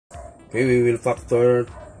Okay, we will factor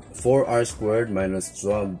 4r squared minus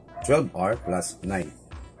 12r plus 9.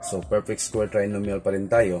 So, perfect square trinomial pa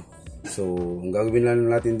rin tayo. So, ang gagawin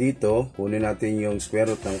lang natin dito, kunin natin yung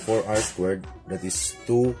square root ng 4r squared, that is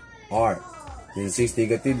 2r. Then, since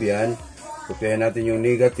negative yan, kopyahin natin yung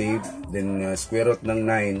negative, then square root ng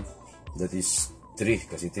 9, that is 3.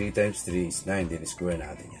 Kasi 3 times 3 is 9, then square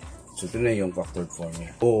natin yan. So, ito na yung factored form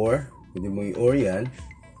niya. Or, pwede mo i-or yan.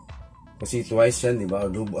 Kasi twice yan, di ba?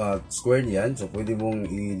 Squared yan. So, pwede mong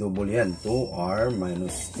i-double yan. 2r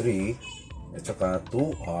minus 3 at saka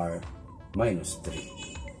 2r minus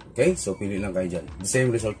 3. Okay? So, pili lang kayo dyan. The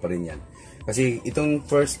same result pa rin yan. Kasi itong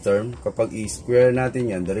first term, kapag i-square natin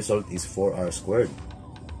yan, the result is 4r squared.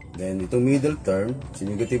 Then, itong middle term, si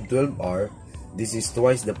negative 12r, this is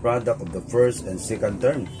twice the product of the first and second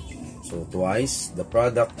term. So, twice the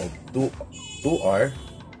product of 2r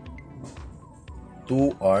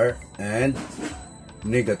and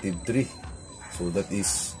negative 3. So that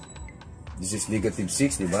is, this is negative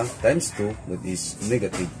 6, diba? Times 2, that is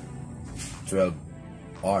negative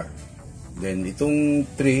 12r. Then itong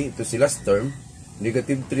 3, ito si last term,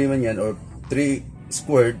 negative 3 man yan, or 3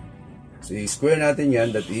 squared. So i-square natin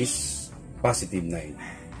yan, that is positive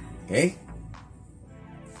 9. Okay?